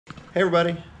Hey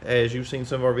everybody, as you've seen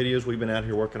some of our videos, we've been out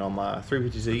here working on my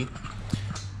 350Z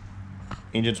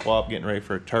engine swap, getting ready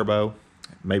for a turbo,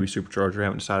 maybe supercharger,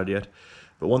 haven't decided yet.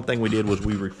 But one thing we did was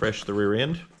we refreshed the rear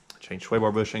end, changed sway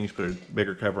bar bushings, put a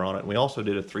bigger cover on it, and we also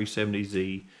did a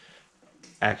 370Z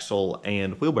axle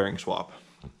and wheel bearing swap.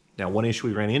 Now one issue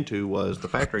we ran into was the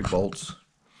factory bolts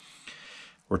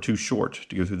were too short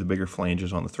to go through the bigger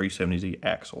flanges on the 370Z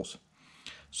axles.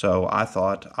 So I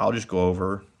thought I'll just go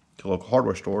over to a local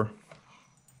hardware store,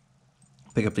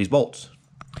 pick up these bolts.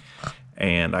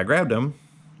 And I grabbed them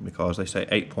because they say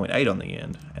 8.8 on the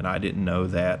end, and I didn't know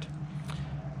that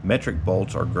metric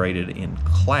bolts are graded in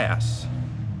class,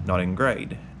 not in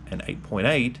grade. And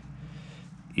 8.8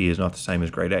 is not the same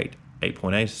as grade 8.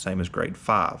 8.8 is the same as grade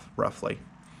 5, roughly.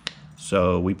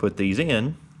 So we put these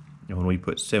in, and when we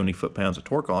put 70 foot-pounds of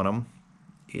torque on them,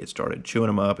 it started chewing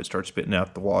them up, it started spitting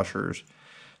out the washers,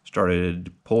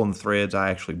 started pulling the threads.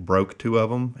 I actually broke 2 of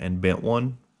them and bent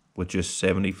one with just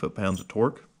 70 foot-pounds of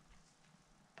torque.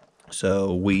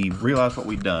 So we realized what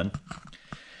we'd done.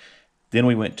 Then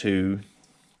we went to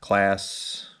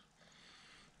class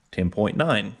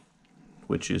 10.9,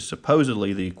 which is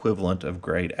supposedly the equivalent of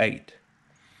grade 8.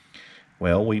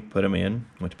 Well, we put them in,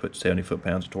 went to put 70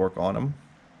 foot-pounds of torque on them.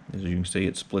 As you can see,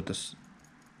 it split the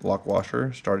lock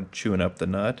washer, started chewing up the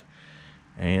nut,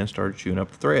 and started chewing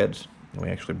up the threads. And we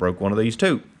actually broke one of these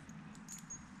too.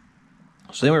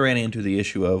 So then we ran into the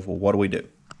issue of, well, what do we do?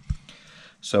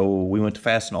 So we went to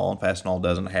Fastenal, and Fastenal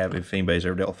doesn't have, if anybody's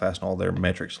ever dealt with Fastenal, their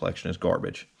metric selection is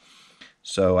garbage.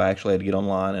 So I actually had to get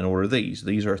online and order these.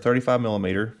 These are 35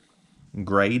 millimeter,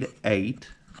 grade 8,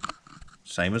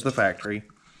 same as the factory.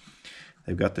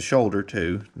 They've got the shoulder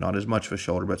too, not as much of a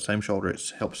shoulder, but same shoulder. It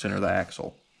helps center the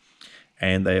axle.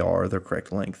 And they are the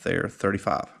correct length. They're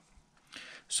 35.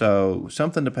 So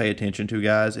something to pay attention to,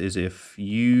 guys, is if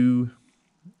you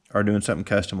are doing something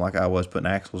custom like I was,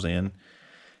 putting axles in,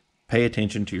 pay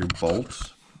attention to your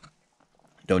bolts.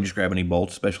 Don't just grab any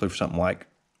bolts, especially for something like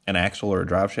an axle or a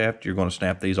drive shaft. You're going to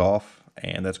snap these off,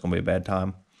 and that's going to be a bad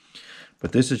time.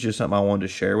 But this is just something I wanted to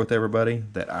share with everybody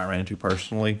that I ran into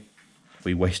personally.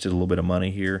 We wasted a little bit of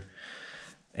money here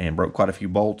and broke quite a few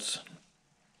bolts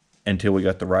until we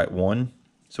got the right one.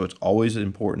 So it's always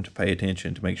important to pay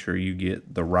attention to make sure you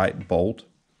get the right bolt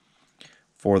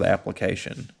for the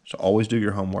application. So always do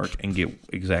your homework and get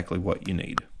exactly what you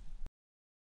need.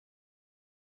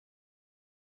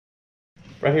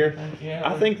 Right here? Yeah.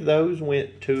 I think those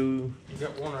went to... You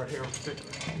got one right here in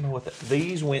particular. I don't know what that...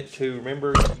 These went to...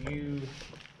 Remember you...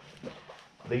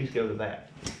 These go to that.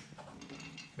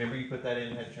 Remember you put that in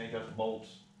and had to change out the bolts?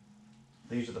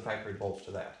 These are the factory bolts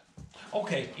to that.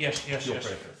 Okay, yes.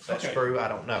 That screw, I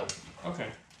don't know. Okay.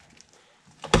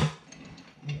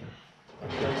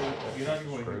 You're not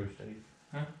going Screw, Steve.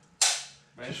 Huh?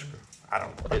 Just screw. I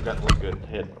don't know. It doesn't look good.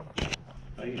 Head.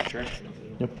 I use traction.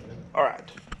 Yep. All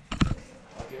right.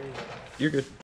 You're good.